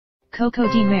Coco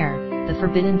de mer, the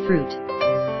forbidden fruit.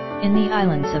 In the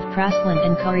islands of Praslin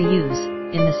and Carius,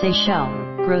 in the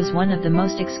Seychelles, grows one of the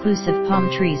most exclusive palm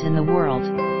trees in the world.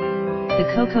 The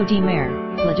Coco de mer,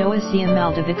 Ladoicea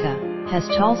maldivica, has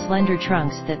tall slender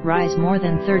trunks that rise more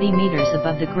than 30 meters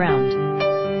above the ground.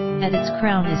 At its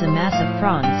crown is a mass of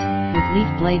fronds, with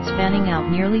leaf blades fanning out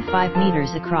nearly 5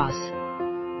 meters across.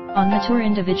 On mature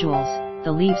individuals,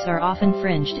 the leaves are often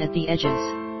fringed at the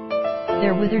edges.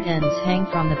 Their withered ends hang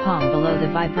from the palm below the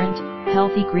vibrant,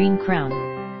 healthy green crown.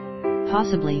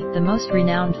 Possibly the most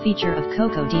renowned feature of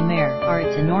Coco de mer are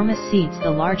its enormous seeds,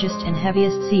 the largest and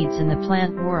heaviest seeds in the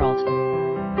plant world.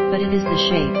 But it is the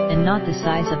shape, and not the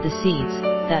size of the seeds,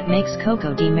 that makes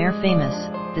Coco de mer famous.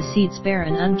 The seeds bear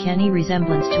an uncanny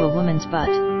resemblance to a woman's butt.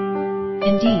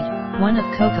 Indeed, one of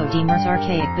Coco de mer's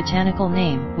archaic botanical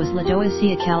name was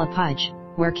Ladoicea calipige,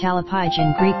 where calipige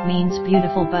in Greek means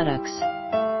beautiful buttocks.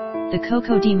 The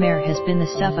Coco de mer has been the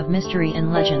stuff of mystery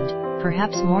and legend,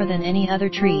 perhaps more than any other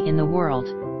tree in the world.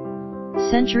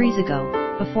 Centuries ago,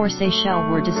 before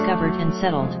Seychelles were discovered and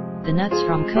settled, the nuts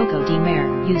from Coco de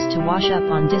mer used to wash up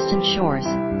on distant shores,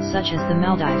 such as the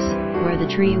Maldives, where the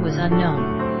tree was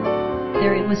unknown.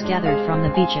 There it was gathered from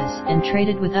the beaches and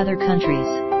traded with other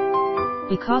countries.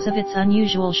 Because of its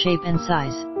unusual shape and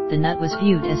size, the nut was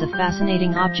viewed as a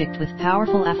fascinating object with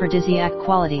powerful aphrodisiac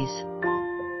qualities.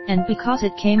 And because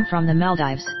it came from the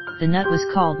Maldives, the nut was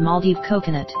called Maldive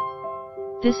coconut.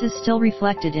 This is still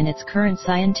reflected in its current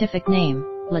scientific name,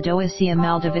 Ladoicea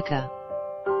maldivica.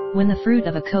 When the fruit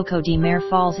of a Coco de mer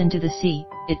falls into the sea,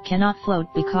 it cannot float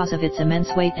because of its immense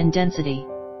weight and density.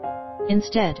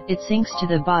 Instead, it sinks to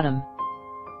the bottom.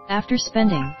 After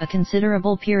spending a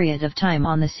considerable period of time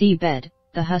on the seabed,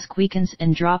 the husk weakens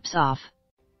and drops off.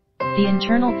 The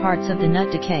internal parts of the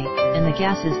nut decay, and the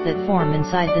gases that form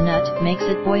inside the nut makes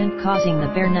it buoyant, causing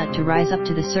the bare nut to rise up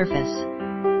to the surface.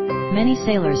 Many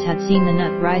sailors had seen the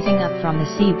nut rising up from the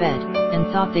seabed,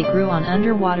 and thought they grew on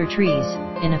underwater trees,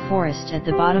 in a forest at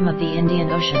the bottom of the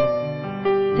Indian Ocean.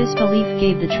 This belief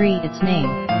gave the tree its name,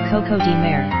 Coco de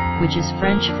mer, which is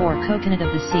French for coconut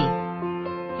of the sea.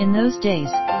 In those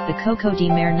days, the Coco de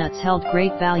mer nuts held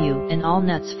great value, and all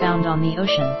nuts found on the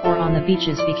ocean or on the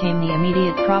beaches became the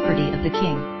immediate property of the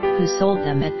king, who sold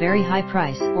them at very high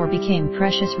price or became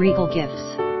precious regal gifts.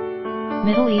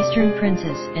 Middle Eastern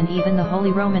princes and even the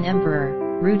Holy Roman Emperor,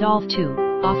 Rudolph II,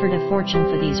 offered a fortune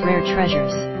for these rare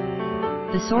treasures.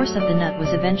 The source of the nut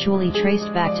was eventually traced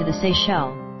back to the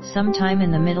Seychelles, sometime in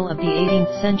the middle of the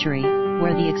 18th century,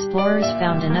 where the explorers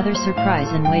found another surprise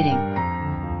in waiting.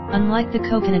 Unlike the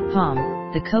coconut palm,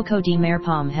 the Coco de mer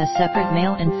palm has separate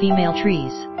male and female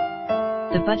trees.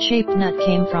 The butt-shaped nut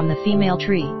came from the female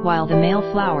tree, while the male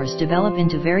flowers develop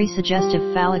into very suggestive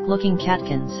phallic-looking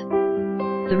catkins.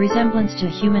 The resemblance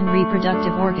to human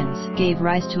reproductive organs gave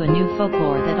rise to a new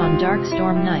folklore that on dark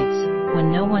storm nights, when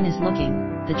no one is looking,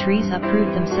 the trees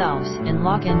uproot themselves and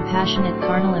lock in passionate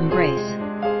carnal embrace.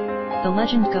 The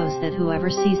legend goes that whoever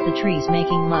sees the trees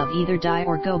making love either die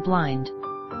or go blind.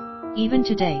 Even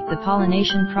today, the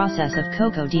pollination process of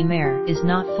Coco de mer is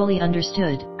not fully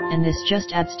understood, and this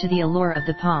just adds to the allure of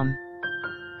the palm.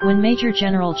 When Major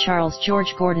General Charles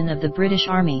George Gordon of the British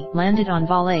Army landed on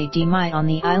Vallée de Mai on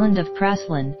the island of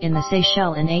Praslin in the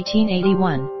Seychelles in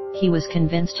 1881, he was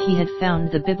convinced he had found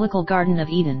the biblical Garden of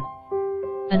Eden.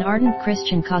 An ardent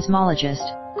Christian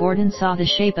cosmologist, Gordon saw the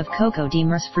shape of Coco de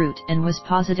mer's fruit and was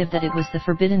positive that it was the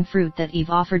forbidden fruit that Eve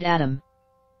offered Adam.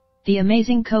 The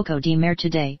amazing Coco de mer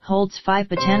today holds 5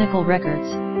 botanical records.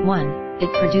 1. It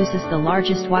produces the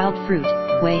largest wild fruit,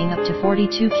 weighing up to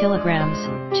 42 kilograms.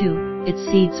 2. Its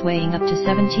seeds weighing up to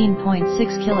 17.6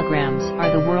 kilograms are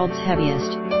the world's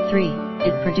heaviest. 3.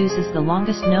 It produces the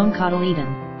longest known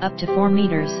cotyledon, up to 4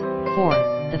 meters.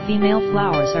 4. The female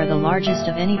flowers are the largest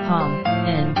of any palm.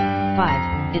 And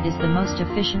 5. It is the most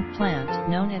efficient plant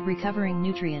known at recovering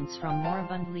nutrients from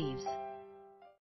moribund leaves.